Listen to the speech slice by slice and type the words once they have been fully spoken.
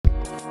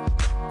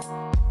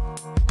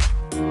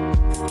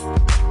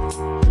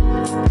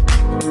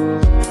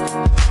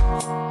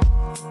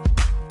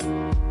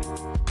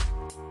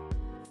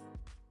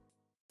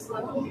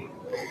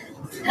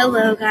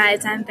Hello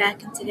guys, I'm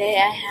back and today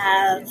I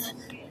have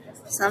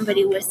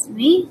somebody with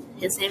me.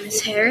 His name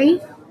is Harry.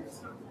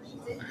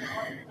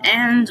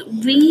 And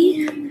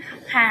we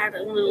had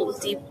a little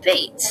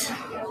debate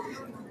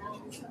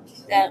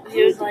that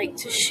we would like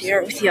to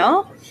share with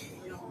y'all.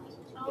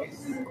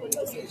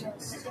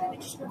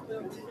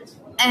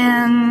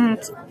 And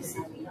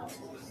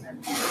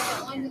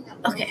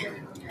okay,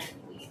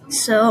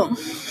 so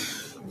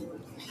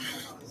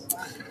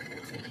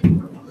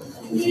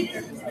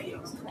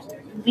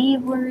we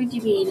were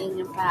debating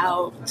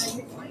about,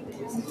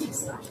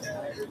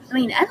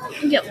 I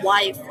don't get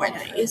why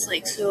Fortnite is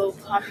so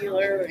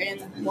popular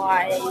and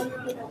why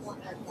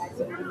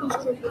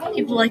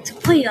people like to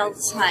play it all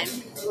the time.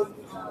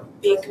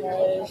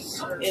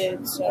 Because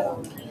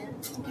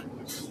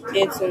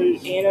it's an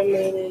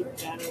animated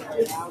battle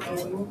royale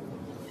game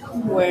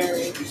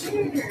where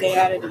they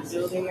added a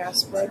building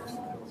aspect.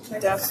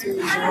 That's the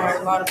reason why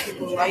a lot of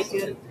people like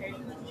it.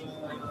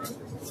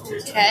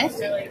 Okay.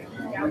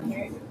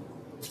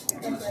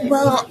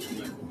 Well,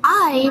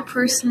 I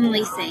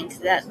personally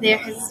think that there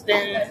has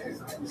been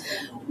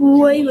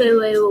way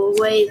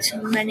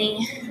too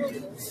many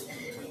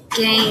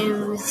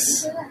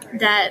games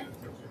that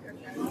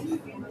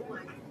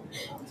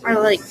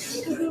are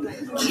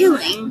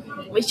killing,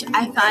 which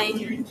I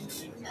find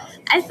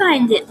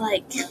it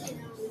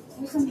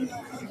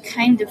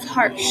kind of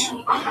harsh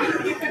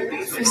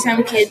for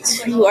some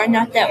kids who are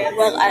not that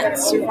well at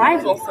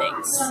survival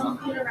things.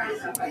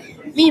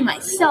 Me,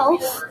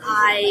 myself,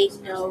 I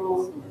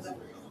know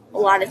a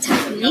lot of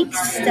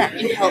techniques that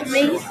can help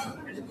me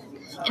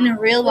in a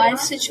real life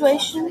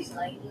situation,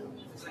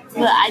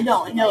 but I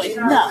don't know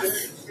enough.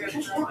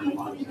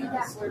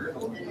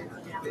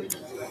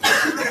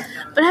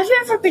 But have you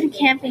ever been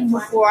camping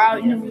before out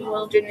in the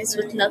wilderness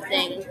with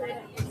nothing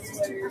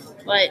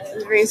but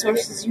the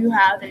resources you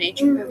have and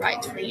nature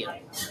provides for you?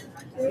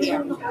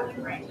 Yeah.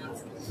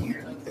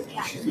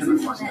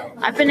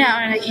 I've been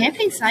out on a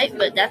camping site,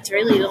 but that's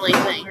really the only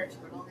thing.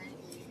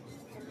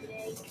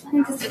 I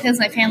think it's because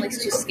my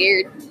family's too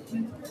scared.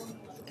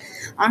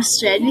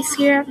 Honestly, I'd be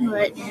scared,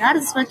 but not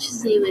as much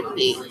as they would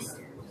be.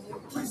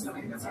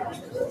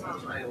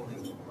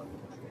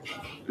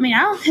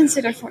 I don't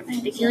consider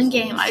Fortnite a killing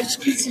game. I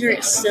just consider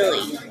it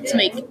silly to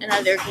make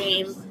another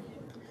game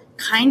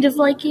kind of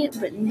like it,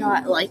 but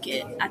not like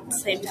it at the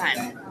same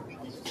time.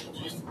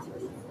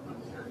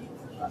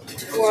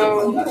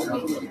 Well,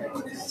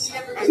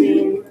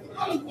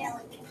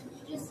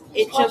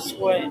 it's just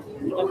what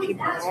the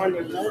people want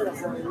to know.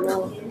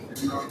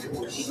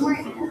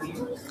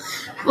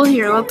 Well,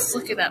 here, let's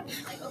look it up.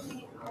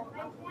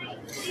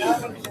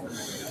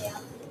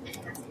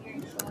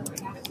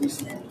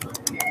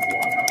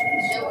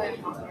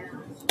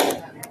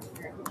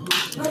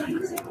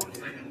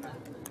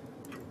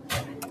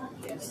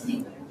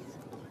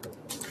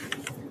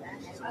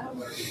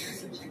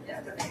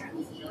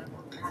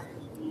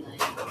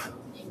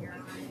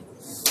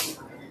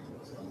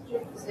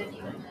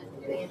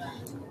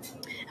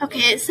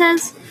 Okay, it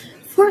says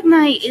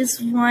Fortnite is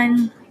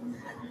one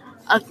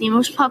of the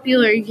most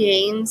popular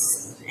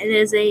games. It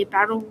is a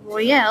battle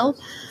royale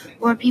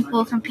where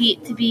people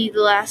compete to be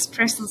the last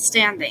person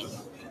standing.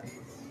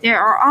 They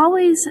are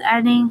always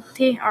adding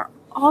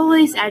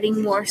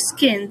more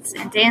skins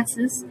and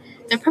dances.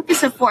 The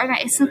purpose of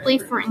Fortnite is simply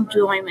for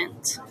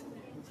enjoyment.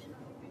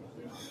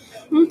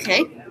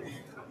 Okay.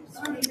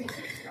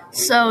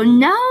 So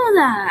now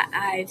that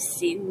I've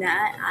seen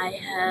that,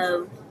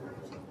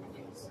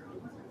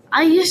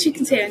 I guess you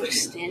can say I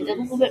understand it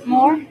a little bit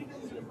more.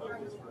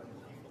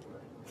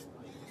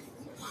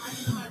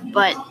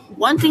 But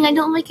one thing I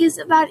don't like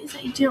about it is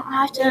that you don't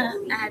have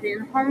to add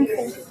in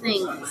harmful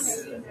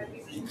things.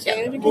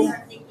 Say that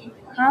again?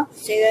 Huh?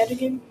 Say that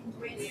again?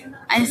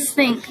 I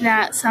think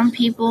that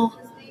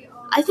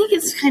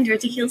it's kind of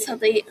ridiculous how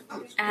they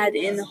add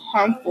in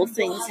harmful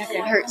things that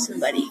can hurt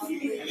somebody.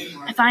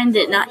 I find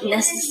it not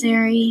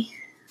necessary.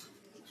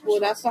 Well,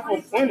 that's the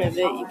whole point of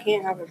it. You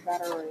can't have a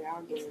battle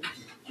royale game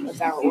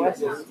without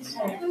weapons.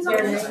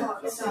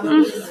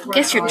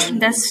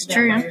 That's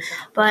true.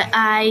 But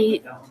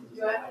I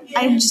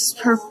just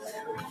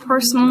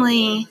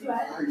personally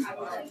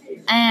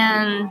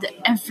and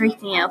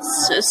everything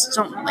else just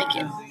don't like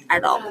it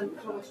at all.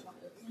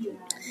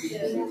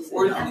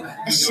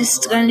 It's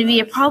just going to be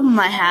a problem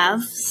I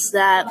have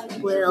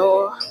that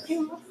will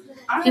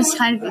just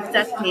kind of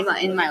affect me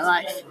in my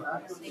life.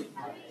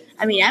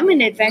 I'm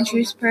an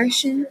adventurous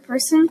person.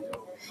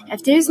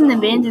 If there's an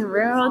abandoned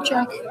railroad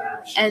track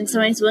and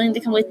somebody's willing to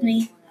come with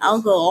me,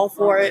 I'll go all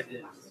for it.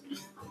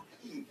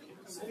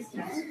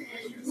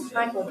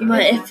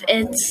 But if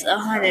it's a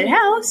haunted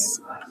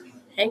house,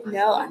 heck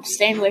no, I'm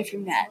staying away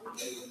from that.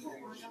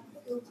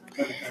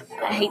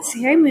 I hate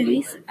scary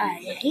movies. I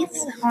hate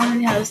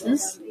haunted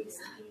houses.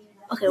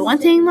 Okay, one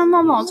thing my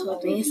mom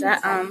told me is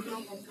that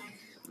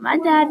my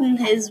dad and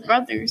his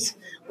brothers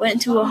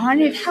went to a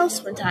haunted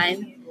house one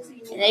time,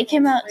 and they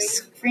came out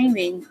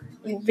screaming,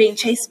 being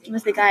chased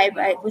with a guy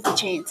with a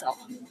chainsaw.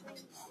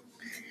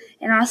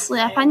 And honestly,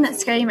 I find that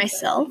scary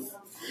myself.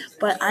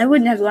 but I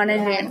wouldn't have gone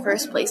in there in the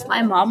first place.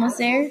 My mom was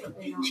there.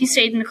 She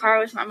stayed in the car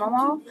with my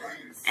mom,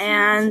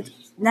 and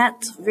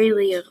that's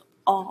really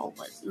all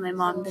what my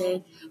mom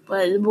did.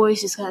 But the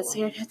boys just got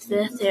scared to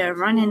death. They were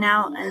running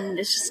out, and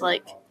it's just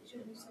like,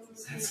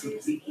 it's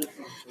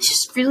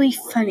just really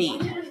funny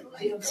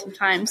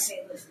sometimes.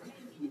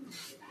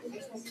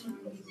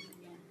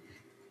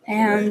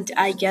 And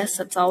I guess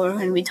that's all we're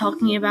going to be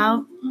talking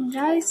about,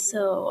 guys.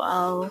 So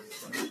I'll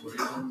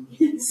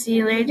see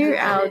you later.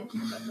 I'll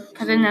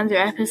put another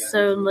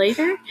episode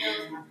later.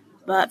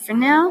 But for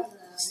now,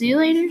 see you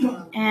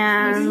later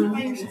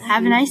and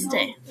have a nice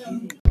day.